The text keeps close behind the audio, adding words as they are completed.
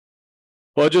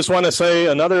Well, I just want to say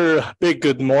another big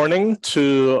good morning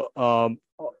to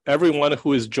everyone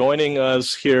who is joining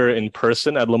us here in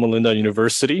person at Loma Linda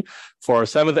University for our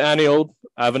 7th Annual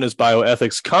Adventist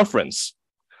Bioethics Conference,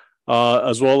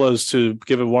 as well as to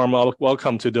give a warm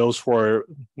welcome to those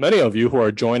many of you who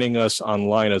are joining us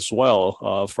online as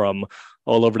well from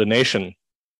all over the nation.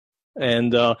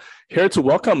 And here to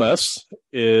welcome us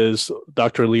is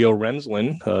Dr. Leo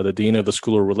Ranzolin, the Dean of the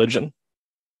School of Religion.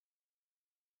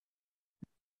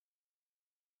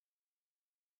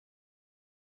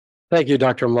 Thank you,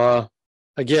 Dr. Ma.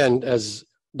 Again, as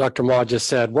Dr. Ma just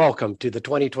said, welcome to the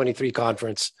 2023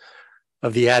 conference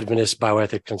of the Adventist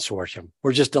Bioethics Consortium.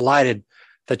 We're just delighted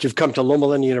that you've come to Loma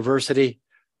Linda University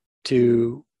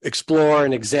to explore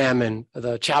and examine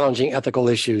the challenging ethical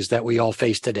issues that we all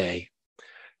face today.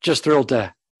 Just thrilled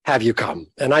to have you come.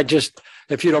 And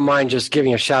if you don't mind, just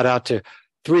giving a shout out to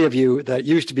 3 of you that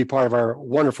used to be part of our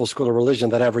wonderful School of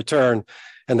Religion that have returned,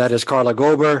 and that is Carla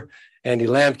Gober, Andy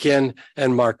Lampkin,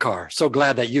 and Mark Carr. So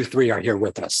glad that you 3 are here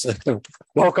with us.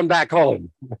 Welcome back home.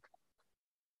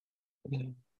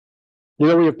 You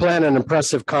know, we have planned an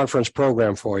impressive conference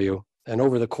program for you. And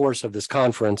over the course of this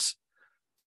conference,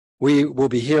 we will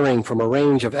be hearing from a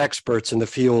range of experts in the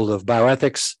field of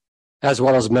bioethics, as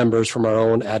well as members from our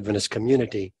own Adventist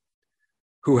community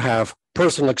who have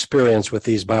personal experience with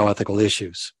these bioethical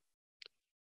issues.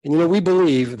 And, you know, we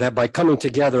believe that by coming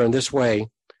together in this way,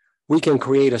 we can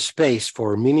create a space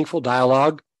for meaningful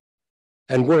dialogue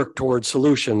and work towards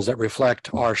solutions that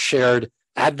reflect our shared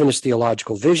Adventist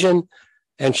theological vision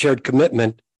and shared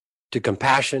commitment to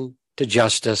compassion, to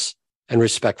justice, and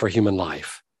respect for human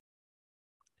life.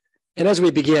 And as we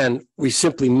begin, we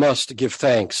simply must give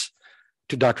thanks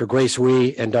to Dr. Grace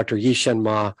Wee and Dr. Yi-Shen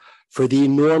Ma for the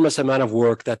enormous amount of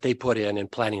work that they put in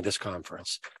planning this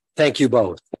conference. Thank you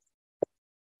both.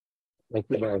 Thank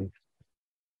you very much.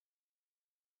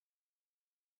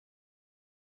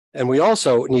 And we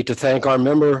also need to thank our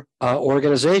member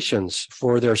organizations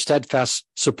for their steadfast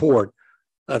support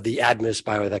of the Adventist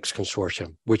Bioethics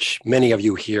Consortium, which many of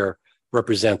you here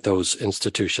represent those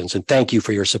institutions. And thank you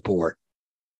for your support.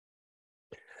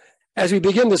 As we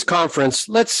begin this conference,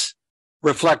 let's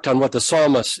reflect on what the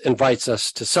psalmist invites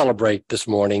us to celebrate this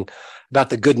morning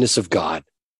about the goodness of God.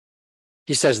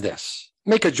 He says this: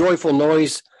 "Make a joyful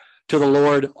noise to the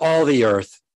Lord, all the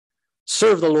earth.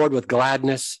 Serve the Lord with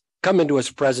gladness. Come into his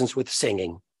presence with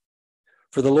singing.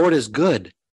 For the Lord is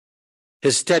good.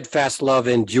 His steadfast love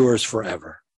endures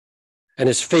forever, and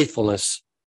his faithfulness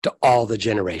to all the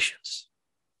generations."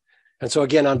 And so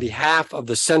again, on behalf of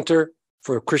the Center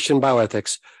for Christian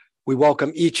Bioethics, we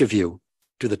welcome each of you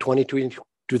to the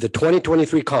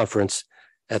 2023 conference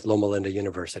at Loma Linda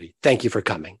University. Thank you for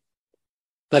coming.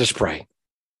 Let us pray.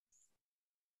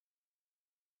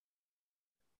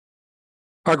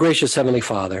 Our gracious Heavenly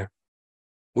Father,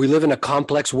 we live in a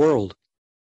complex world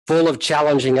full of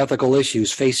challenging ethical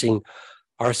issues facing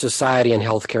our society and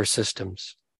healthcare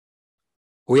systems.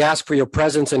 We ask for your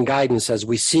presence and guidance as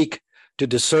we seek to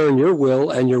discern your will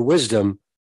and your wisdom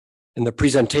in the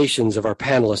presentations of our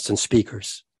panelists and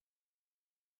speakers.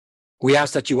 We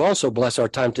ask that you also bless our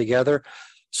time together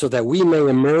so that we may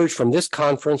emerge from this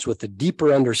conference with a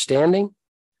deeper understanding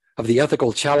of the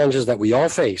ethical challenges that we all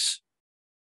face,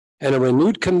 and a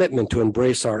renewed commitment to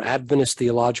embrace our Adventist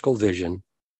theological vision,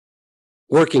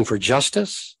 working for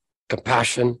justice,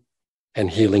 compassion,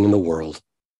 and healing in the world.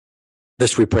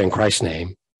 This we pray in Christ's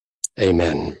name.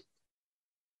 Amen.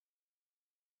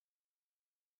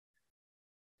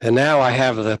 And now I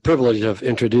have the privilege of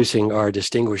introducing our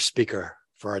distinguished speaker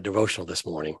for our devotional this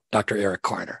morning, Dr. Erik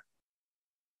Carter.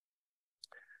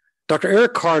 Dr.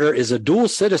 Erik Carter is a dual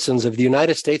citizen of the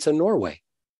United States and Norway.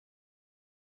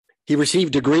 He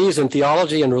received degrees in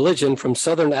theology and religion from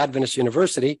Southern Adventist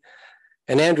University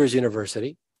and Andrews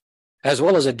University, as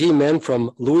well as a D.Min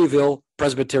from Louisville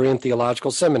Presbyterian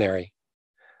Theological Seminary.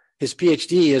 His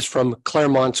PhD is from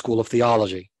Claremont School of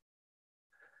Theology.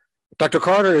 Dr.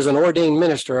 Carter is an ordained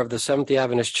minister of the Seventh-day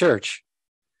Adventist Church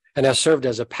and has served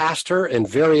as a pastor in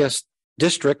various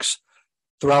districts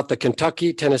throughout the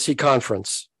Kentucky-Tennessee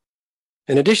Conference.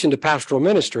 In addition to pastoral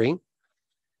ministry,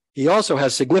 he also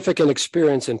has significant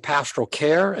experience in pastoral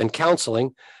care and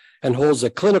counseling and holds a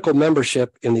clinical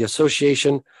membership in the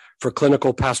Association for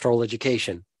Clinical Pastoral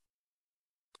Education.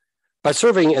 By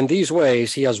serving in these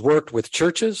ways, he has worked with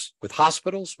churches, with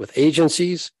hospitals, with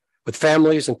agencies, with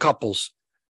families and couples,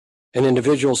 and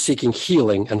individuals seeking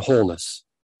healing and wholeness.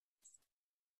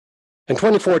 In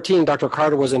 2014, Dr.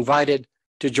 Carter was invited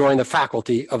to join the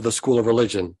faculty of the School of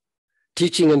Religion,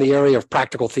 teaching in the area of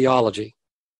practical theology.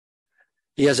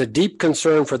 He has a deep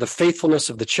concern for the faithfulness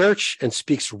of the church and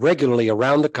speaks regularly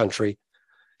around the country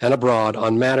and abroad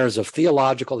on matters of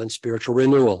theological and spiritual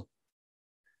renewal.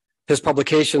 His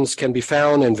publications can be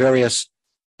found in various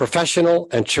professional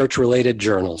and church-related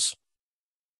journals.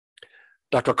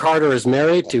 Dr. Carter is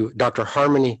married to Dr.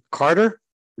 Harmony Carter,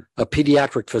 a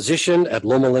pediatric physician at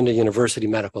Loma Linda University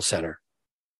Medical Center.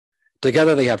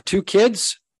 Together, they have 2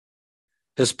 kids.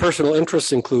 His personal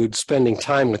interests include spending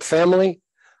time with family,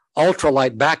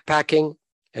 ultralight backpacking,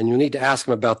 and you need to ask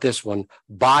him about this one,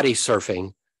 body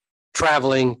surfing,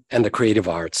 traveling, and the creative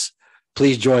arts.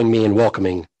 Please join me in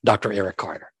welcoming Dr. Erik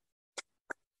Carter.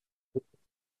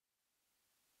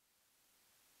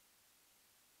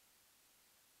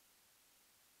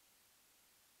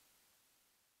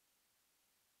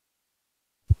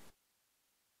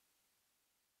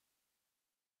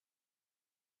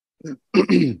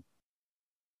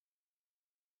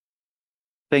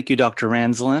 Thank you, Dr.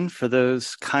 Ranzolin, for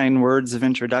those kind words of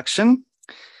introduction.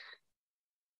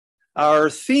 Our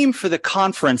theme for the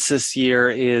conference this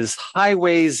year is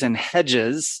Highways and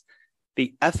Hedges,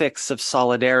 the Ethics of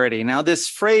Solidarity. Now, this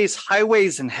phrase,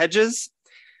 highways and hedges,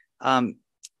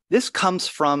 this comes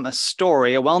from a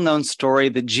story, a well-known story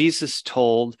that Jesus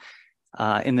told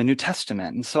in the New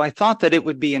Testament. And so I thought that it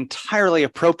would be entirely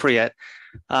appropriate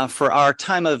for our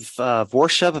time of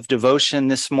worship, of devotion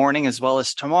this morning, as well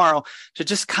as tomorrow, to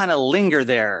just kind of linger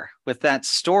there with that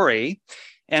story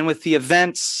and with the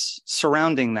events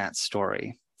surrounding that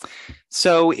story.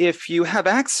 So if you have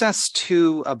access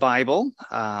to a Bible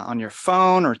on your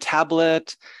phone or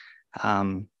tablet,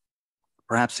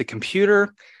 perhaps a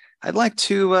computer, I'd like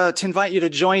to invite you to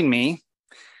join me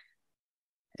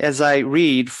as I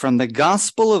read from the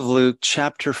Gospel of Luke,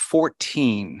 chapter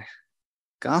 14.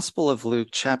 Gospel of Luke,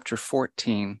 chapter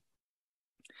 14.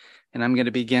 And I'm going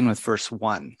to begin with verse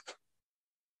 1.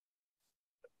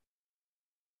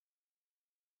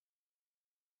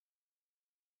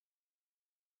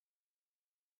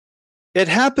 It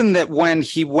happened that when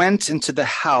he went into the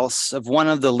house of one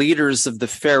of the leaders of the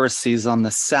Pharisees on the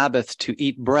Sabbath to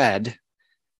eat bread,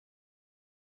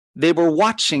 they were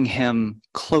watching him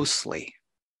closely.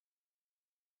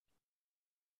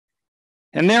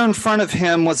 And there in front of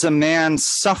him was a man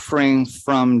suffering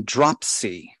from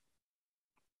dropsy.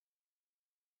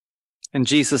 And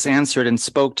Jesus answered and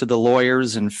spoke to the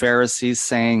lawyers and Pharisees,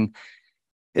 saying,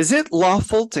 "Is it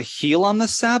lawful to heal on the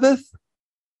Sabbath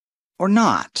or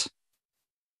not?"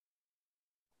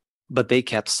 But they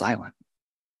kept silent.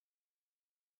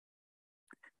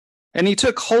 And he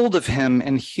took hold of him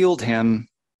and healed him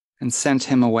and sent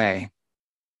him away.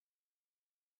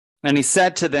 And he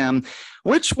said to them,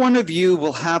 "Which one of you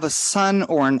will have a son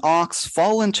or an ox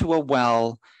fall into a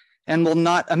well and will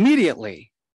not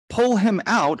immediately pull him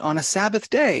out on a Sabbath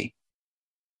day?"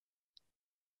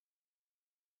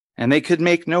 And they could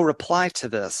make no reply to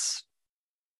this.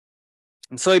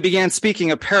 And so he began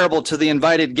speaking a parable to the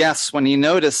invited guests when he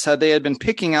noticed how they had been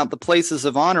picking out the places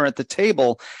of honor at the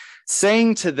table,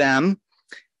 saying to them,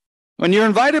 "When you're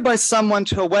invited by someone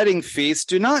to a wedding feast,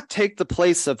 do not take the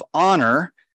place of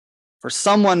honor, for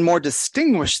someone more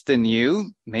distinguished than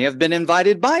you may have been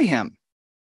invited by him.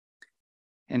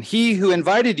 And he who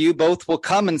invited you both will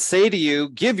come and say to you,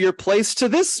 'Give your place to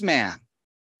this man.'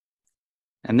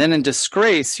 And then in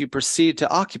disgrace you proceed to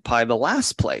occupy the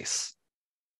last place.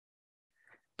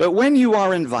 But when you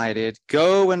are invited,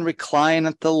 go and recline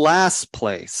at the last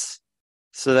place,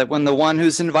 so that when the one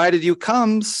who's invited you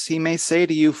comes, he may say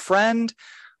to you, 'Friend,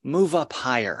 move up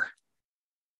higher.'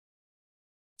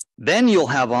 Then you'll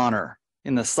have honor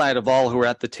in the sight of all who are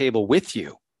at the table with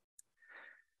you.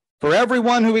 For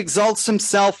everyone who exalts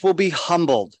himself will be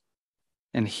humbled,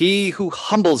 and he who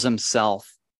humbles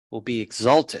himself will be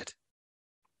exalted."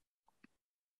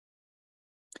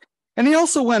 And he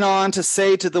also went on to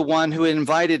say to the one who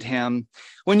invited him,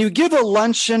 "When you give a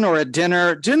luncheon or a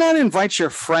dinner, do not invite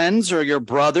your friends or your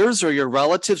brothers or your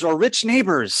relatives or rich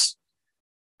neighbors.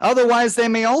 Otherwise, they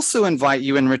may also invite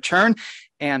you in return,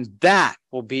 and that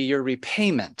will be your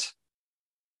repayment.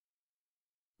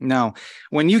 No,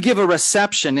 when you give a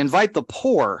reception, invite the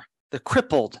poor, the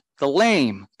crippled, the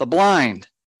lame, the blind,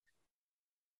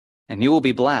 and you will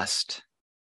be blessed,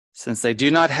 since they do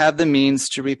not have the means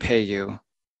to repay you,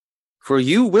 for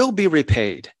you will be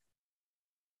repaid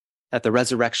at the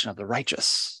resurrection of the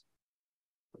righteous."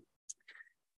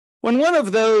 When one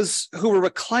of those who were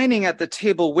reclining at the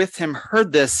table with him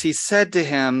heard this, he said to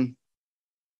him,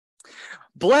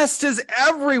 "Blessed is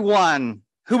everyone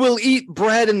who will eat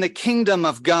bread in the kingdom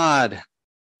of God."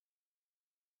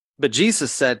 But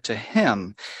Jesus said to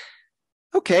him,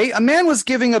 "Okay, a man was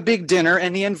giving a big dinner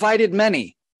and he invited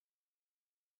many.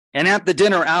 And at the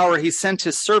dinner hour, he sent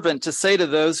his servant to say to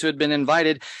those who had been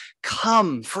invited,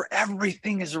 'Come, for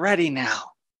everything is ready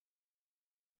now.'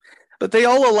 But they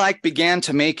all alike began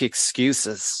to make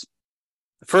excuses.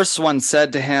 The first one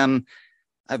said to him,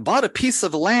 I bought a piece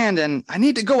of land and I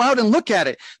need to go out and look at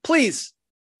it. Please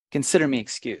consider me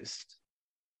excused.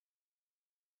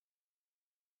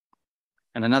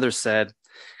 And another said,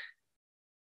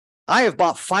 I have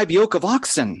bought 5 yoke of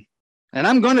oxen and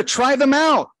I'm going to try them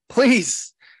out.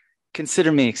 Please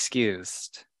consider me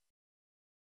excused.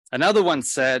 Another one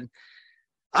said,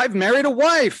 I've married a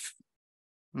wife,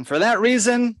 and for that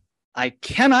reason, I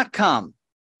cannot come.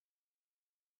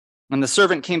 And the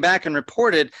servant came back and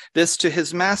reported this to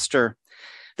his master.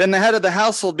 Then the head of the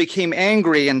household became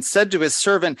angry and said to his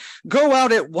servant, Go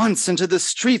out at once into the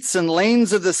streets and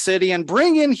lanes of the city and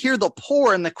bring in here the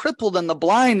poor and the crippled and the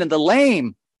blind and the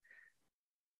lame.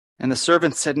 And the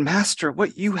servant said, Master,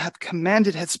 what you have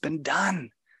commanded has been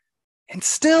done, and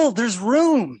still there's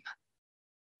room.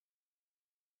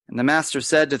 And the master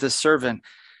said to the servant,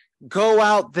 Go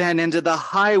out then into the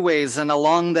highways and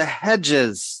along the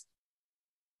hedges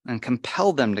and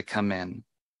compel them to come in,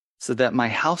 so that my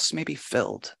house may be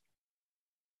filled.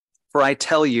 For I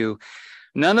tell you,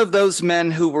 none of those men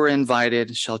who were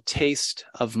invited shall taste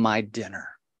of my dinner.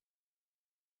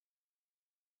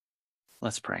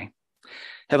 Let's pray.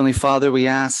 Heavenly Father, we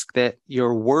ask that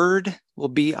your word will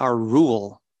be our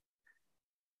rule,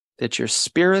 that your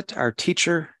Spirit, our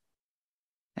teacher,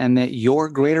 and that your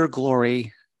greater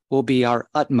glory will be our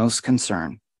utmost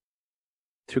concern.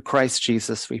 Through Christ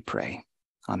Jesus, we pray.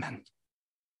 Amen.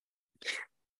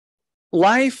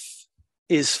 Life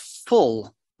is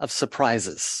full of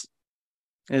surprises,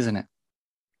 isn't it?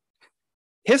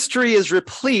 History is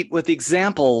replete with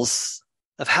examples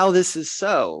of how this is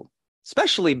so,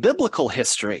 especially biblical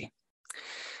history.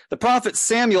 The prophet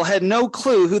Samuel had no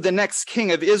clue who the next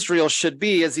king of Israel should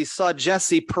be as he saw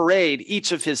Jesse parade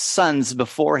each of his sons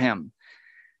before him.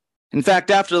 In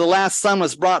fact, after the last son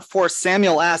was brought forth,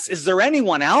 Samuel asked, Is there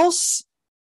anyone else?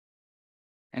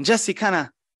 And Jesse kind of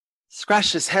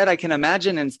scratched his head, I can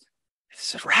imagine, and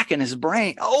he's racking his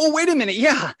brain. Oh, wait a minute.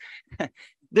 Yeah,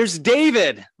 there's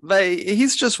David, but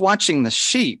he's just watching the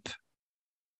sheep.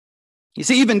 You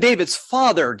see, even David's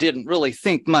father didn't really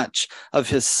think much of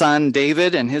his son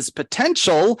David and his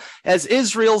potential as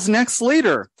Israel's next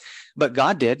leader, but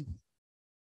God did.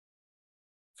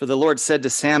 For the Lord said to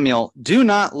Samuel, Do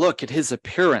not look at his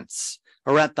appearance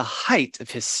or at the height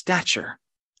of his stature,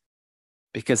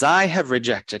 because I have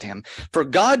rejected him. For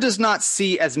God does not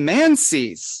see as man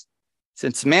sees,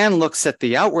 since man looks at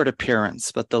the outward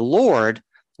appearance, but the Lord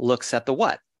looks at the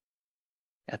what?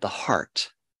 At the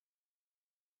heart.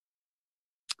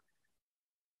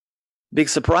 Big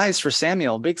surprise for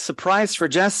Samuel, big surprise for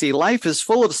Jesse. Life is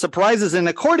full of surprises, and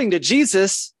according to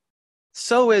Jesus,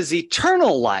 so is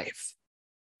eternal life.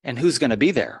 And who's going to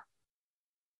be there?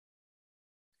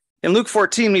 In Luke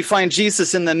 14, we find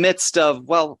Jesus in the midst of,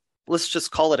 well, let's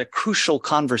just call it a crucial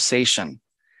conversation.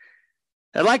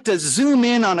 I'd like to zoom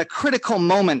in on a critical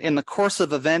moment in the course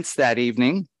of events that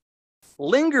evening,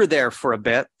 linger there for a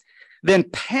bit, then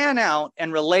pan out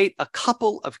and relate a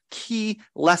couple of key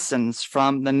lessons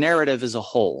from the narrative as a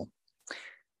whole.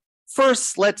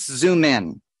 First, let's zoom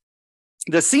in.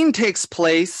 The scene takes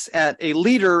place at a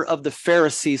leader of the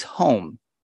Pharisees' home,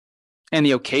 and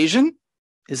the occasion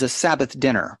is a Sabbath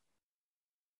dinner.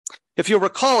 If you'll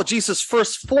recall, Jesus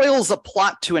first foils a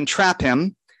plot to entrap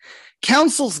him,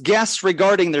 counsels guests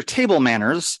regarding their table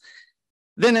manners,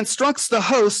 then instructs the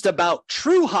host about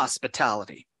true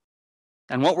hospitality.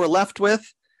 And what we're left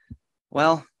with,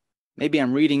 well, maybe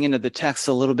I'm reading into the text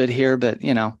a little bit here, but,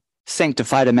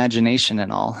 sanctified imagination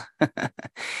and all.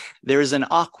 There is an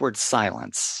awkward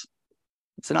silence.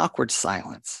 It's an awkward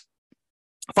silence.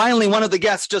 Finally, one of the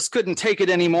guests just couldn't take it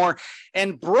anymore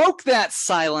and broke that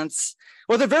silence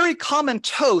with a very common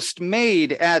toast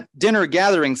made at dinner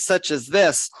gatherings such as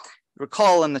this.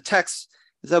 Recall in the text,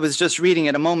 as I was just reading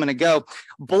it a moment ago,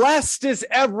 blessed is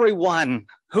everyone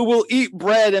who will eat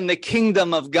bread in the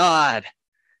kingdom of God.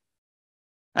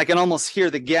 I can almost hear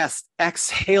the guest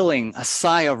exhaling a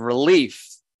sigh of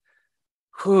relief.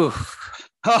 Whew.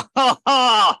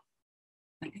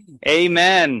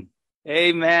 Amen.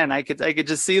 Amen. I could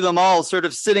just see them all sort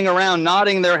of sitting around,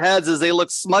 nodding their heads as they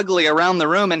look smugly around the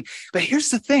room. But here's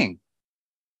the thing.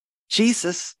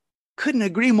 Jesus couldn't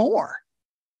agree more.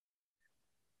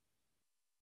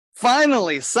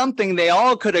 Finally, something they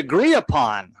all could agree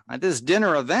upon at this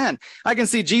dinner event. I can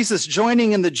see Jesus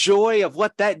joining in the joy of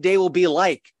what that day will be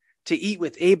like to eat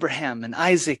with Abraham and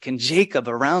Isaac and Jacob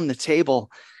around the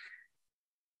table.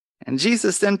 And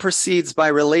Jesus then proceeds by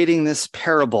relating this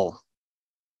parable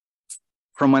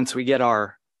from whence we get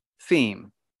our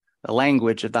theme the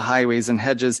language of the highways and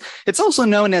hedges. It's also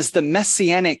known as the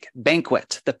Messianic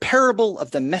banquet, the parable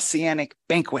of the Messianic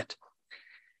banquet.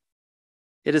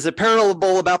 It is a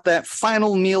parable about that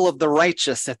final meal of the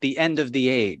righteous at the end of the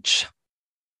age.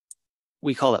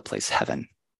 We call that place heaven.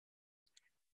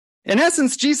 In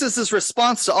essence, Jesus'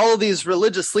 response to all of these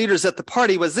religious leaders at the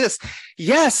party was this: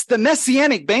 yes, the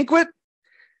Messianic banquet,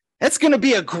 it's going to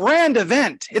be a grand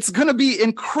event. It's going to be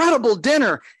incredible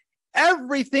dinner.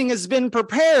 Everything has been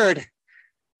prepared.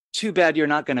 Too bad you're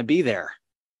not going to be there.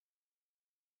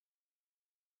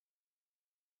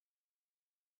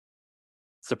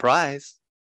 Surprise.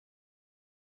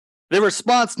 Their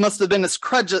response must have been as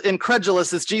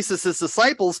incredulous as Jesus'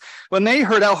 disciples when they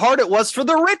heard how hard it was for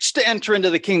the rich to enter into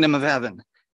the kingdom of heaven.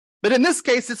 But in this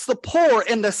case, it's the poor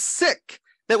and the sick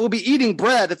that will be eating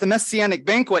bread at the Messianic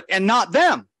banquet and not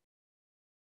them.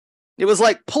 It was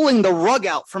like pulling the rug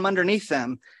out from underneath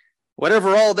them.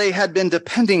 Whatever all they had been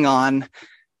depending on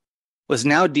was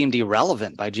now deemed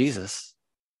irrelevant by Jesus.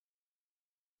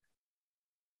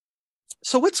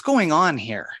 So what's going on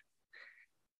here?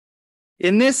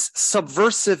 In this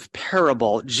subversive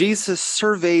parable, Jesus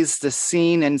surveys the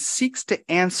scene and seeks to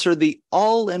answer the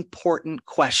all-important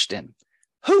question: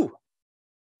 who?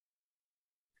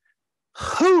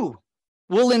 Who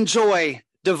will enjoy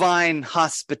divine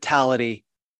hospitality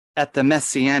at the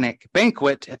Messianic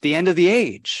banquet at the end of the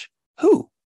age?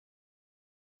 Who?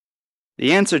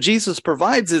 The answer Jesus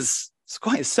provides is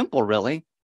quite simple, really.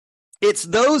 It's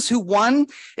those who, one,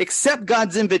 accept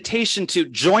God's invitation to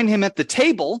join him at the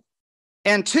table,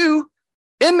 and two,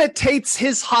 imitates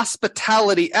his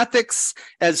hospitality ethics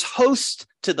as host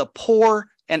to the poor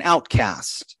and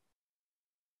outcast.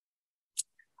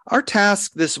 Our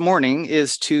task this morning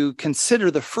is to consider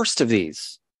the first of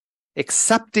these,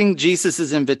 accepting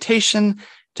Jesus' invitation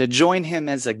to join him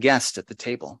as a guest at the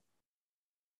table.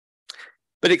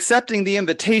 But accepting the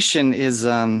invitation is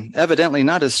evidently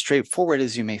not as straightforward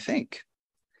as you may think.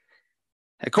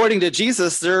 According to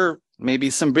Jesus, there may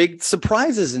be some big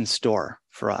surprises in store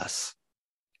for us.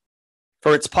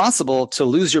 For it's possible to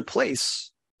lose your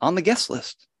place on the guest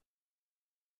list.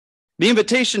 The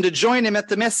invitation to join him at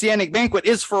the Messianic banquet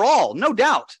is for all, no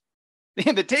doubt. The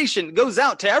invitation goes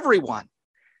out to everyone.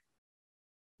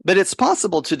 But it's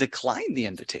possible to decline the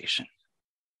invitation.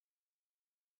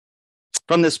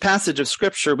 From this passage of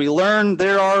Scripture, we learn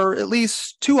there are at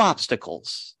least two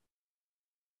obstacles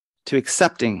to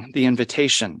accepting the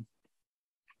invitation.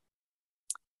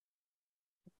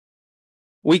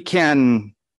 We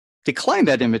can decline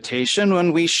that invitation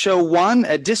when we show, one,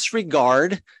 a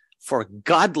disregard for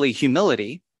godly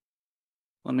humility,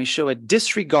 and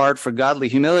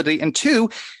two,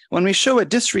 when we show a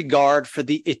disregard for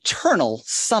the eternal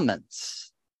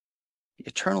summons.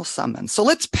 So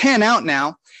let's pan out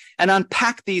now and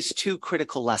unpack these two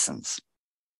critical lessons.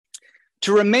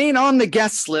 To remain on the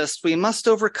guest list, we must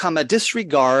overcome a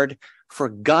disregard for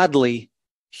godly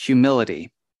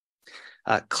humility.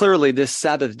 Clearly, this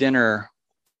Sabbath dinner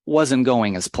wasn't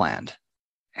going as planned.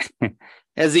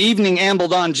 As the evening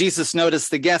ambled on, Jesus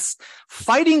noticed the guests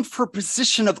fighting for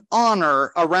position of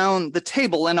honor around the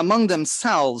table and among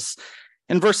themselves.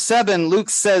 In verse 7, Luke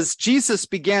says, Jesus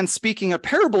began speaking a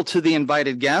parable to the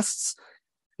invited guests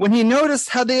when he noticed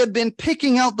how they had been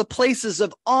picking out the places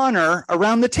of honor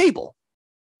around the table.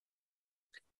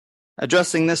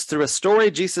 Addressing this through a story,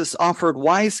 Jesus offered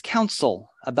wise counsel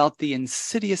about the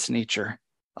insidious nature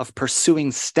of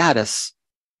pursuing status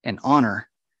and honor,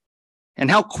 and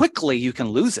how quickly you can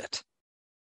lose it.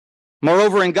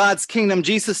 Moreover, in God's kingdom,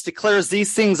 Jesus declares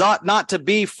these things ought not to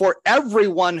be, for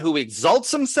everyone who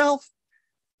exalts himself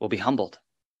will be humbled,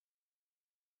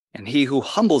 and he who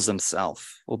humbles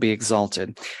himself will be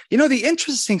exalted. You know, the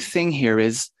interesting thing here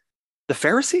is the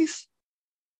Pharisees,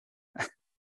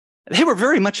 they were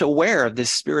very much aware of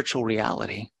this spiritual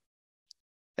reality.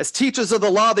 As teachers of the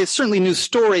law, they certainly knew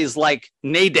stories like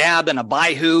Nadab and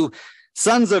Abihu,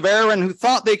 sons of Aaron, who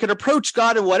thought they could approach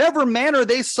God in whatever manner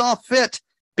they saw fit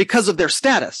because of their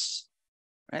status,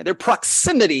 right? Their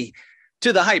proximity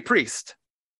to the high priest,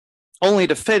 only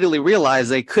to fatally realize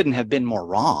they couldn't have been more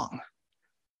wrong.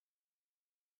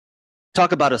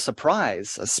 Talk about a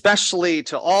surprise, especially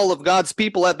to all of God's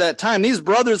people at that time. These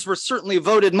brothers were certainly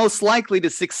voted most likely to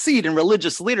succeed in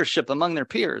religious leadership among their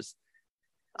peers.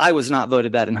 I was not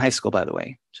voted that in high school, by the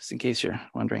way, just in case you're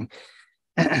wondering.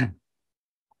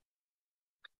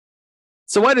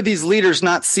 So why did these leaders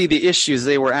not see the issues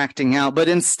they were acting out, but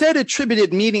instead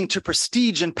attributed meaning to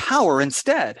prestige and power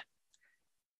instead?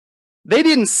 They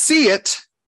didn't see it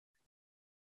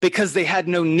because they had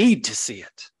no need to see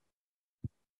it.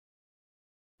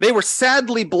 They were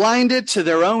sadly blinded to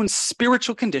their own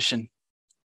spiritual condition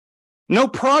No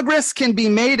progress can be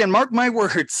made, and mark my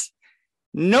words,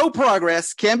 no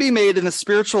progress can be made in the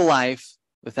spiritual life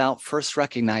without first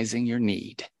recognizing your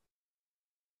need.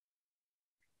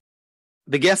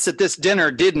 The guests at this dinner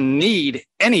didn't need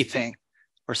anything,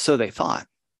 or so they thought.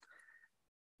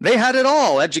 They had it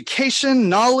all: education,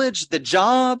 knowledge, the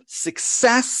job,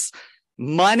 success,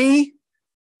 money,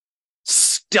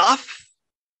 stuff,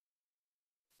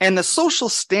 and the social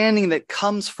standing that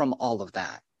comes from all of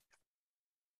that.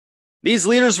 These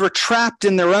leaders were trapped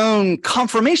in their own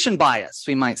confirmation bias,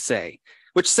 we might say,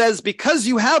 which says because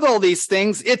you have all these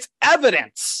things, it's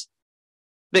evidence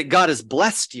that God has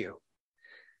blessed you.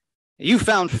 You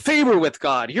found favor with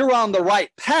God. You're on the right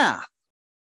path.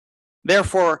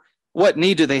 Therefore, what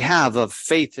need do they have of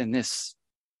faith in this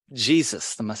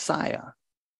Jesus, the Messiah?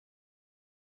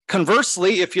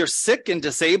 Conversely, if you're sick and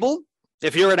disabled,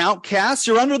 if you're an outcast,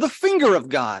 you're under the finger of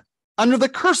God, under the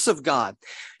curse of God.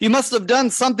 You must have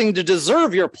done something to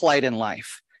deserve your plight in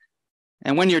life.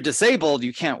 And when you're disabled,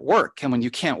 you can't work. And when you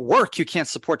can't work, you can't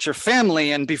support your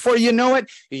family. And before you know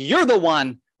it, you're the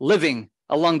one living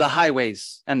along the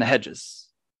highways and the hedges.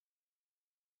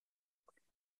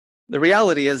 The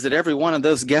reality is that every one of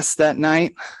those guests that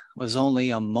night was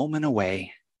only a moment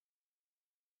away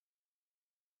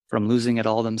from losing it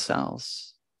all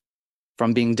themselves,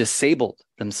 from being disabled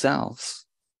themselves,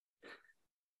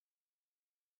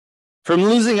 from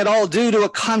losing it all due to a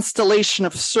constellation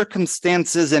of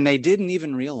circumstances, and they didn't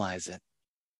even realize it.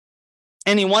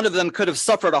 Any one of them could have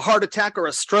suffered a heart attack or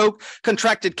a stroke,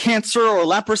 contracted cancer or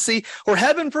leprosy, or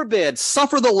heaven forbid,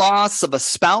 suffer the loss of a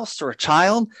spouse or a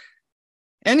child.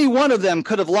 Any one of them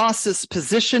could have lost his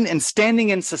position and standing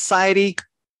in society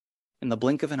in the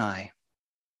blink of an eye.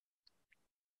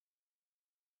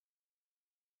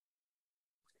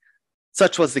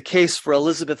 Such was the case for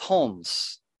Elizabeth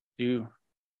Holmes. You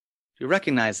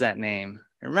recognize that name?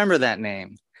 Remember that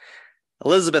name?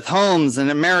 Elizabeth Holmes,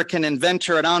 an American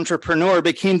inventor and entrepreneur,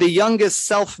 became the youngest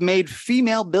self-made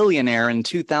female billionaire in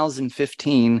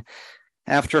 2015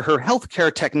 after her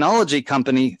healthcare technology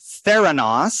company,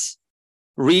 Theranos,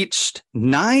 reached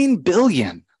 $9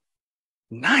 billion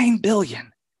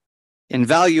in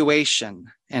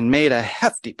valuation and made a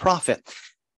hefty profit.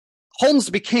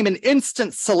 Holmes became an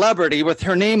instant celebrity with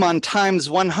her name on Time's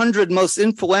 100 most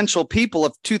influential people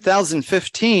of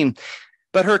 2015.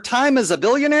 But her time as a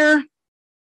billionaire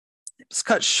was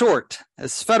cut short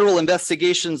as federal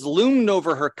investigations loomed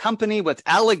over her company with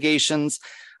allegations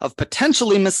of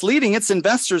potentially misleading its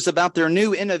investors about their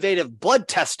new innovative blood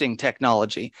testing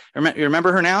technology. You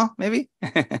remember her now, maybe?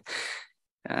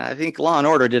 I think Law and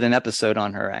Order did an episode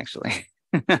on her, actually.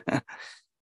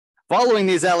 Following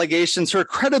these allegations, her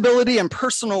credibility and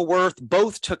personal worth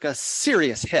both took a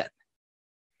serious hit.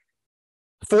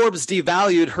 Forbes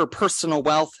devalued her personal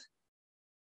wealth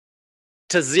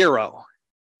to zero.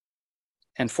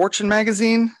 And Fortune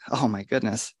magazine, oh my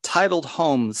goodness, titled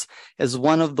Holmes as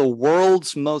one of the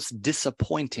world's most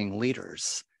disappointing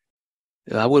leaders.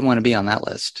 I wouldn't want to be on that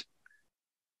list.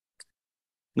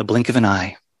 In the blink of an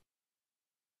eye.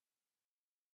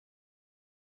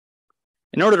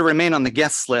 In order to remain on the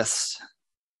guest list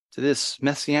to this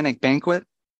messianic banquet,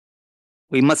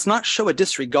 we must not show a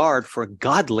disregard for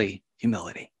godly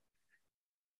humility.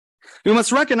 We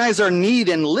must recognize our need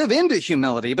and live into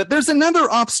humility. But there's another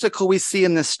obstacle we see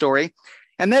in this story,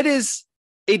 and that is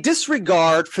a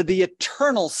disregard for the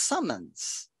eternal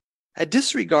summons. A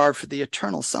disregard for the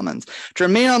eternal summons. To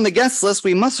remain on the guest list,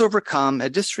 we must overcome a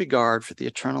disregard for the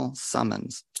eternal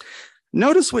summons.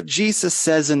 Notice what Jesus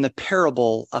says in the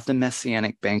parable of the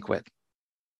messianic banquet.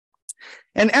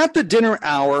 And at the dinner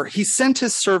hour, he sent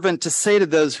his servant to say to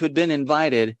those who had been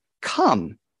invited,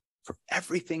 "Come, for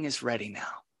everything is ready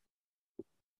now."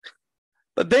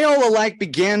 But they all alike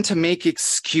began to make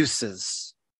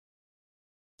excuses.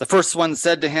 The first one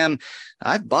said to him,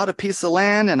 "I've bought a piece of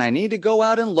land and I need to go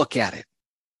out and look at it.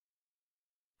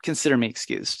 Consider me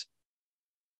excused."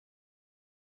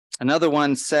 Another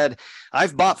one said,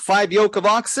 "I've bought 5 yoke of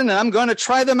oxen and I'm going to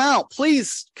try them out.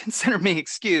 Please consider me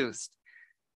excused."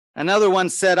 Another one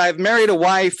said, "I've married a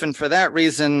wife and for that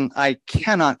reason I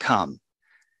cannot come."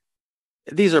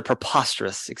 These are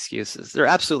preposterous excuses. They're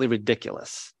absolutely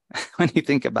ridiculous when you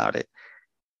think about it.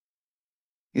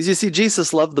 As you see,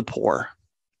 Jesus loved the poor,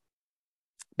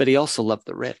 but he also loved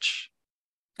the rich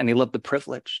and he loved the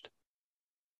privileged.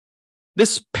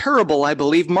 This parable, I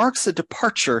believe, marks a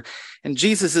departure in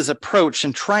Jesus' approach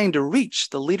in trying to reach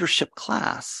the leadership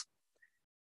class.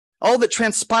 All that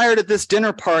transpired at this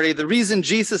dinner party, the reason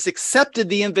Jesus accepted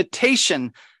the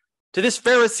invitation to this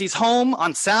Pharisee's home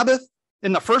on Sabbath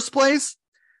in the first place,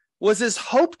 was his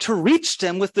hope to reach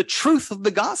them with the truth of the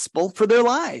gospel for their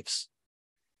lives.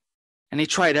 And he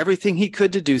tried everything he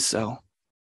could to do so.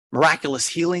 Miraculous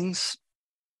healings,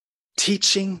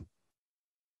 teaching,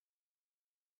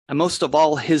 and most of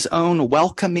all, his own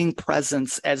welcoming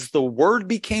presence as the Word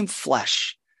became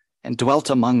flesh and dwelt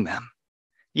among them.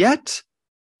 Yet,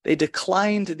 they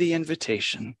declined the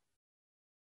invitation.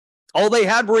 All they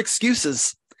had were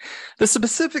excuses. The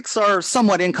specifics are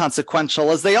somewhat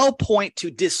inconsequential as they all point to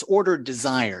disordered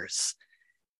desires.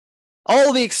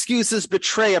 All the excuses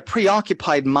betray a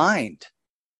preoccupied mind.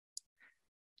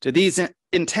 To these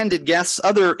intended guests,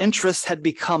 other interests had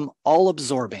become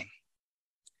all-absorbing.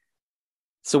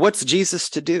 So what's Jesus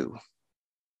to do?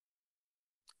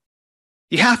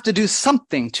 You have to do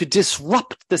something to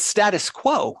disrupt the status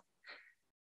quo.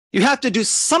 You have to do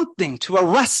something to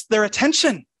arrest their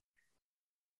attention.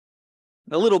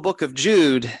 The little book of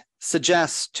Jude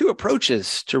suggests two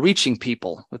approaches to reaching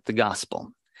people with the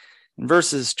gospel. In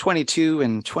verses 22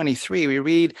 and 23, we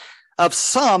read, "Of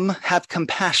some have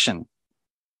compassion,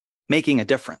 making a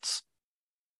difference,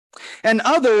 and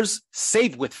others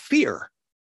save with fear,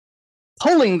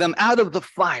 pulling them out of the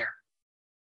fire."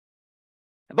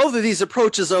 And both of these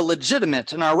approaches are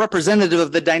legitimate and are representative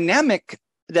of the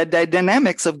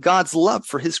dynamics of God's love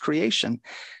for his creation.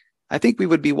 I think we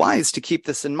would be wise to keep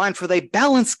this in mind, for they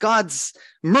balance God's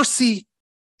mercy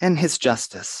and his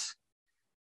justice.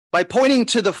 By pointing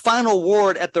to the final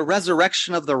award at the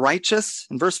resurrection of the righteous,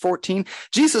 in verse 14,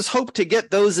 Jesus hoped to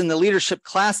get those in the leadership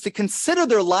class to consider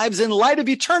their lives in light of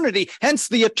eternity, hence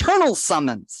the eternal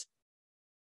summons,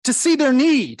 to see their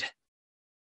need.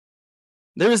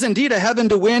 There is indeed a heaven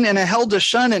to win and a hell to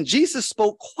shun, and Jesus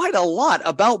spoke quite a lot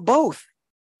about both.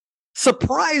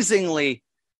 Surprisingly,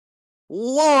 a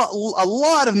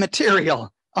lot of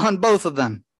material on both of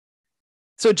them.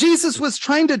 So Jesus was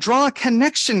trying to draw a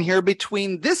connection here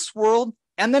between this world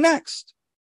and the next.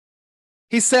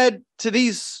 He said to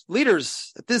these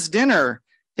leaders at this dinner,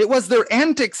 it was their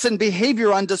antics and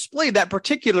behavior on display that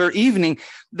particular evening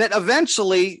that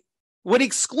eventually would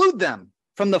exclude them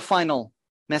from the final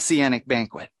messianic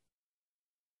banquet.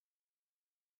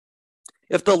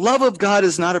 If the love of God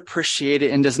is not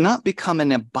appreciated and does not become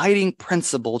an abiding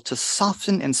principle to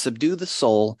soften and subdue the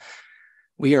soul,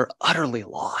 we are utterly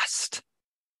lost.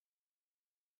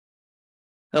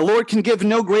 The Lord can give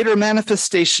no greater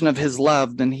manifestation of his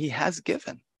love than he has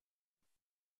given.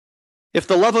 If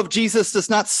the love of Jesus does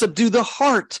not subdue the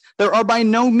heart, there are by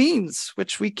no means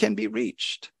which we can be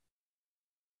reached.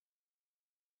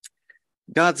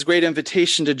 God's great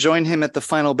invitation to join him at the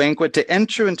final banquet, to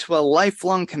enter into a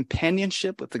lifelong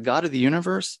companionship with the God of the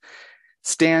universe,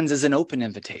 stands as an open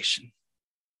invitation.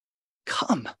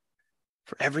 Come,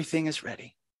 for everything is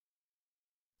ready.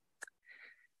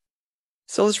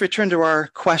 So let's return to our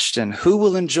question. Who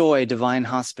will enjoy divine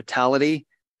hospitality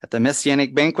at the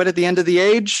messianic banquet at the end of the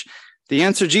age? The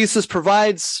answer Jesus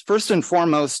provides, first and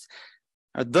foremost,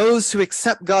 are those who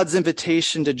accept God's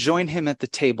invitation to join him at the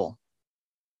table.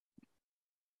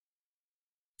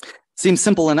 Seems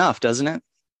simple enough, doesn't it?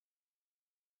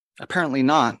 Apparently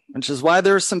not, which is why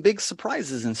there are some big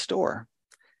surprises in store.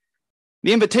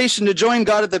 The invitation to join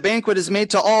God at the banquet is made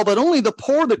to all, but only the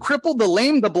poor, the crippled, the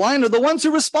lame, the blind are the ones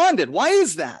who responded. Why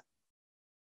is that?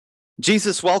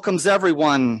 Jesus welcomes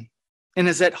everyone and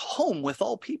is at home with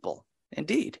all people,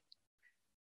 indeed.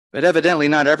 But evidently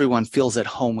not everyone feels at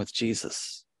home with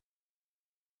Jesus.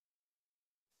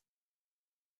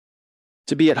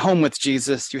 To be at home with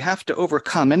Jesus, you have to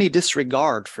overcome any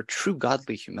disregard for true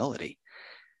godly humility.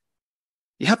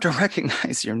 You have to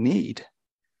recognize your need.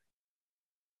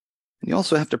 And you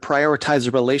also have to prioritize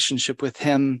a relationship with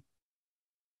him,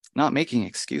 not making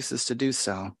excuses to do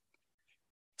so.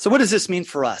 So what does this mean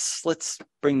for us? Let's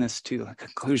bring this to a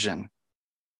conclusion.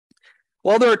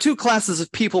 While there are two classes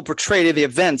of people portrayed in the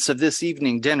events of this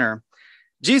evening dinner,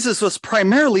 Jesus was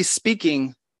primarily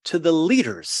speaking to the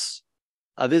leaders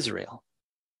of Israel.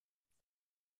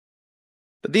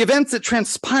 But the events that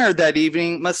transpired that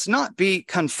evening must not be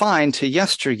confined to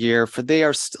yesteryear, for they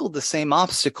are still the same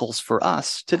obstacles for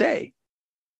us today.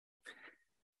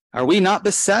 Are we not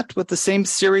beset with the same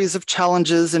series of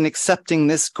challenges in accepting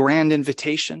this grand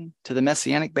invitation to the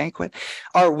messianic banquet?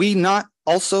 Are we not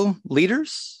also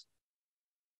leaders?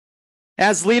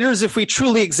 As leaders, if we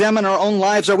truly examine our own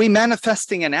lives, are we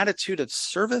manifesting an attitude of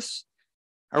service?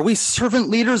 Are we servant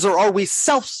leaders, or are we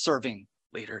self-serving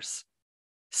leaders,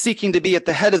 seeking to be at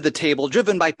the head of the table,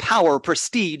 driven by power,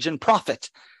 prestige, and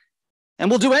profit? And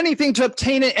we'll do anything to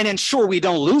obtain it and ensure we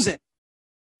don't lose it.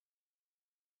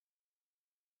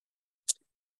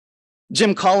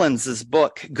 Jim Collins'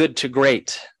 book, Good to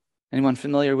Great. Anyone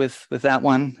familiar with that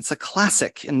one? It's a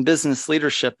classic in business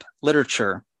leadership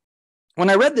literature. When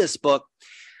I read this book,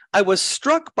 I was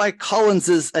struck by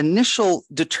Collins's initial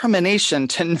determination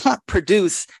to not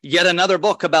produce yet another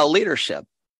book about leadership.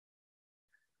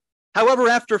 However,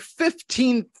 after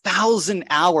 15,000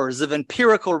 hours of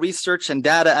empirical research and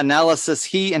data analysis,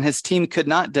 he and his team could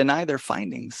not deny their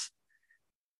findings.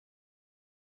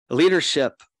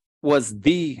 Leadership was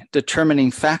the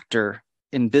determining factor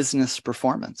in business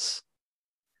performance.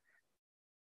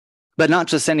 But not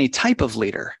just any type of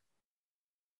leader.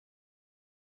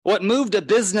 What moved a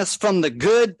business from the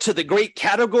good to the great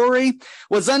category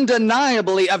was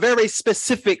undeniably a very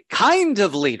specific kind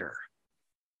of leader.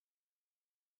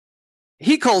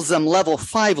 He calls them level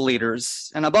 5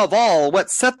 leaders, and above all,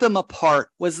 what set them apart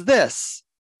was this: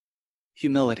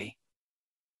 humility.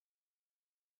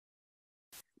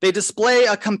 They display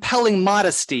a compelling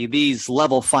modesty, these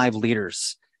level 5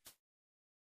 leaders.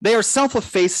 They are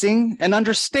self-effacing and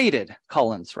understated,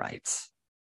 Collins writes.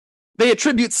 They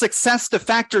attribute success to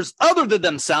factors other than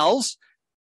themselves,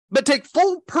 but take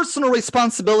full personal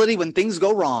responsibility when things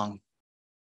go wrong.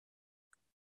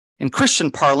 In Christian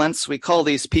parlance, we call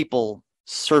these people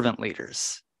servant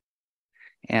leaders.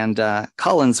 And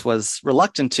Collins was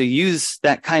reluctant to use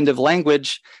that kind of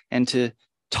language and to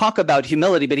talk about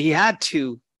humility, but he had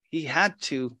to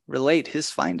relate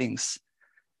his findings.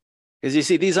 Because you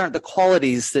see, these aren't the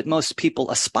qualities that most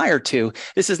people aspire to.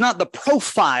 This is not the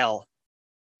profile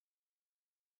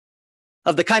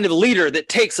of the kind of leader that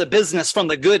takes a business from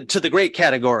the good to the great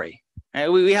category. Right?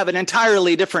 We have an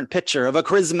entirely different picture of a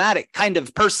charismatic kind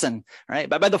of person, right?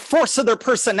 By the force of their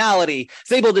personality,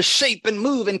 is able to shape and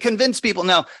move and convince people.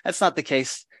 No, that's not the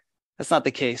case. That's not the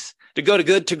case. To go to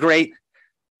good to great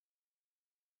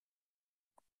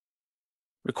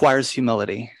requires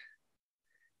humility.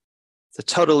 It's a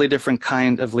totally different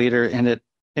kind of leader, and it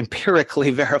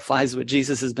empirically verifies what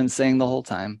Jesus has been saying the whole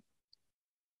time.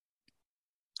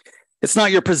 It's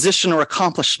not your position or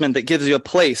accomplishment that gives you a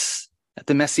place at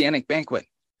the messianic banquet.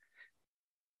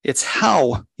 It's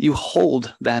how you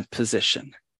hold that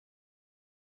position.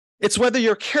 It's whether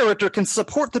your character can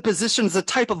support the position as a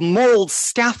type of moral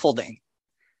scaffolding.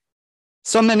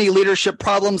 So many leadership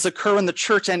problems occur in the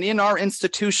church and in our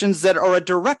institutions that are a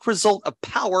direct result of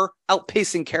power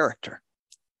outpacing character.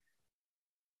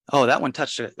 Oh, that one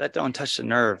touched it. That one touched a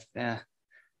nerve. Yeah.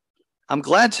 I'm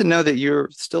glad to know that you're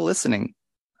still listening.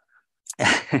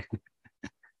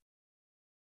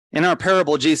 In our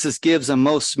parable, Jesus gives a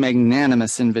most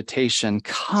magnanimous invitation.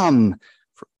 Come,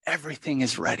 for everything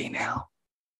is ready now.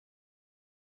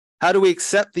 How do we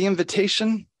accept the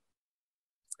invitation?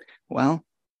 Well,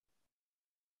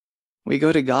 we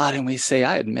go to God and we say,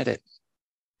 I admit it.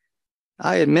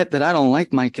 I admit that I don't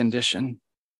like my condition.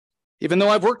 Even though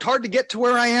I've worked hard to get to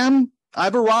where I am,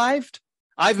 I've arrived,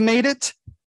 I've made it,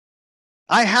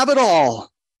 I have it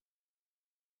all.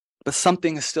 But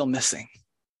something is still missing.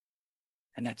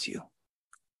 And that's you.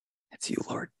 That's you,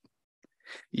 Lord.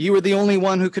 You are the only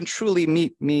one who can truly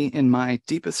meet me in my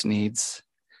deepest needs.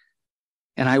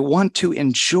 And I want to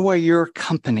enjoy your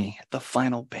company at the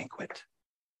final banquet.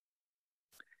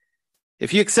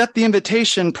 If you accept the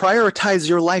invitation, prioritize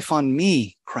your life on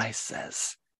me, Christ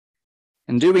says.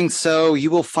 In doing so, you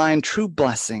will find true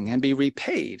blessing and be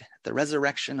repaid at the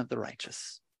resurrection of the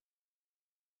righteous.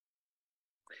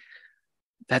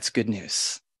 That's good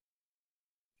news.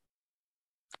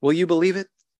 Will you believe it?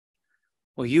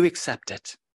 Will you accept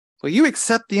it? Will you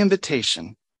accept the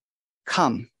invitation?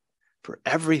 Come, for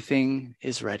everything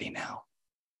is ready now.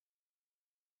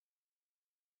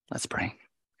 Let's pray.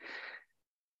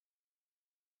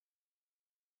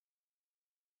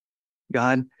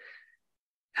 God,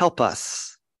 help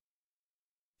us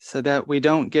so that we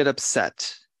don't get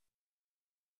upset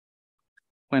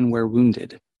when we're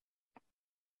wounded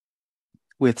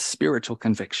with spiritual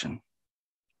conviction,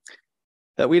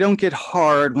 that we don't get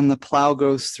hard when the plow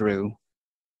goes through,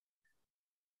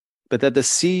 but that the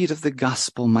seed of the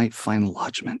gospel might find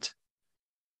lodgment,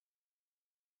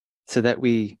 so that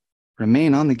we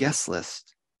remain on the guest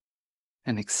list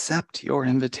and accept your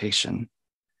invitation.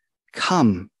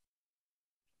 Come,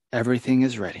 everything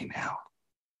is ready now.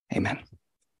 Amen.